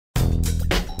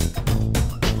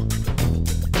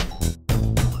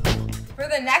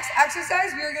next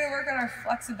exercise, we are gonna work on our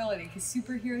flexibility because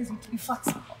superheroes need to be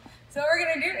flexible. So what we're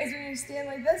gonna do is we're gonna stand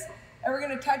like this and we're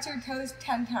gonna touch our toes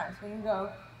 10 times. We're gonna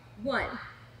go 1,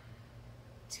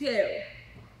 2,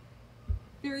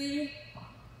 3,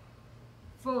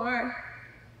 4,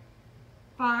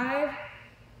 5,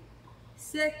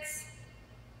 6,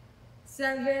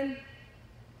 7,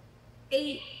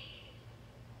 8,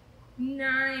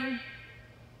 9,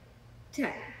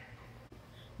 10.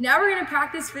 Now we're gonna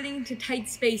practice fitting into tight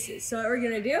spaces. So what we're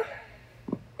gonna do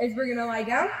is we're gonna lie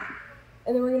down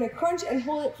and then we're gonna crunch and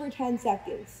hold it for 10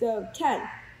 seconds. So 10,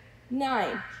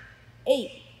 9,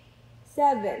 8,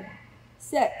 7,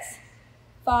 6,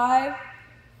 5,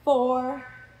 4,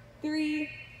 3,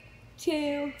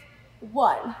 2,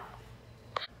 1.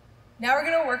 Now we're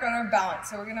gonna work on our balance.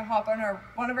 So we're gonna hop on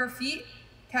one of our feet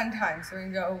 10 times. So we're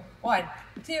gonna go 1,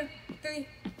 2, 3,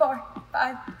 4,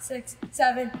 5, 6,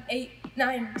 7, 8,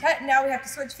 9, 10. Now we have to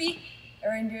switch feet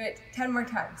and we're gonna do it 10 more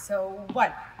times. So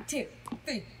 1, 2,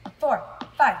 3, 4,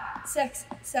 5, 6,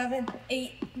 7,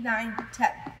 8, 9, 10.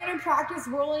 We're gonna practice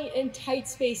rolling in tight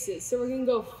spaces. So we're gonna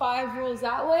go 5 rolls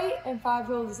that way and 5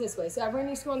 rolls this way. So everyone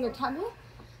needs to go on their tummy,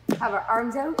 have our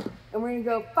arms out, and we're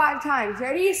gonna go 5 times.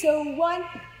 Ready? So 1,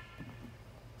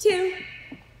 2,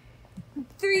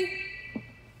 3,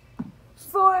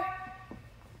 4,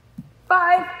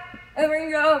 5, and we're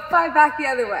gonna go 5 back the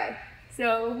other way.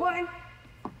 So 1,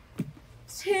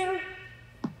 2,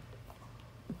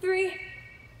 3,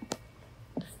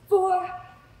 4,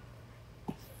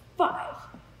 5.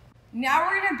 Now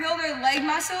we're gonna build our leg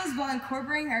muscles while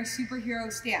incorporating our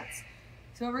superhero stance.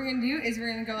 So what we're gonna do is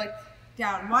we're gonna go like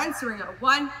down 1, so we're gonna go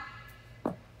 1,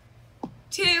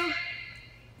 2,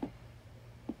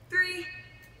 3,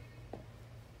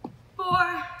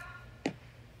 4,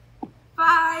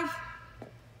 5,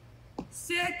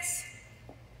 6,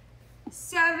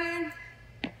 7,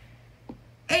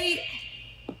 8,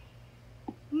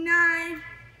 9,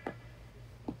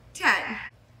 10.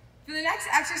 For the next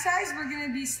exercise, we're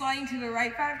gonna be sliding to the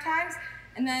right 5 times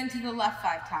and then to the left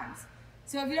 5 times.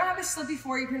 So if you don't have a slippy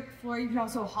floor, you can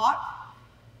also hop.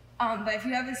 But if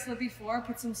you have a slippy floor,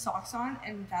 put some socks on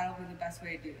and that'll be the best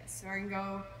way to do this. So we're gonna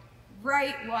go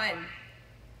right 1,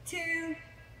 2,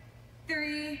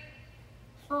 3,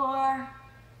 4,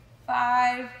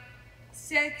 5,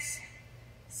 6,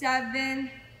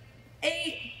 7,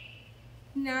 8,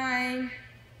 9,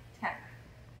 10.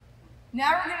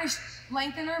 Now we're gonna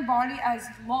lengthen our body as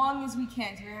long as we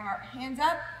can. So we're gonna have our hands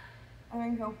up, and we're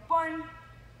gonna go 1,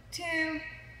 2,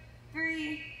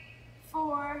 3,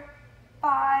 4,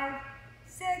 5,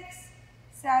 6,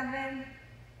 7,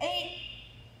 8,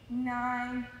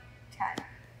 9, 10.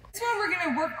 This one we're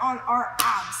gonna work on our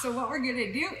abs. So what we're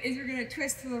gonna do is we're gonna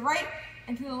twist to the right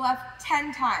and to the left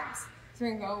 10 times. So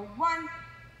we're gonna go 1,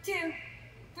 2,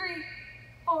 3,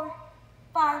 4,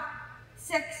 5,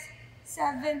 6,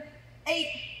 7, 8,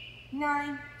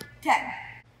 9, 10.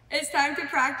 It's time to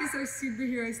practice our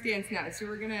superhero stance now. So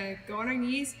we're gonna go on our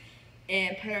knees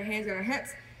and put our hands on our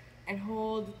hips and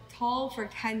hold tall for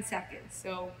 10 seconds.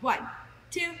 So 1,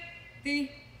 2,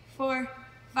 3, 4,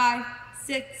 5,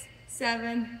 6,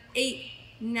 7, 8,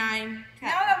 9, 10.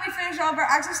 Now that we finished all of our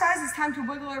exercise, it's time to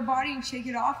wiggle our body and shake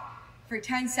it off for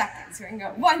 10 seconds. So we're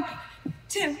gonna go 1,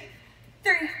 2,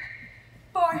 3,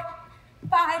 4,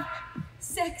 5,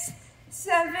 6,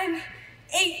 7,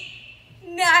 8,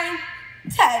 9,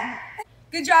 10.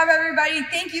 Good job, everybody.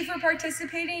 Thank you for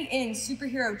participating in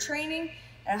superhero training.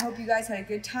 And I hope you guys had a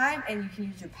good time and you can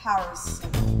use your powers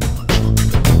soon.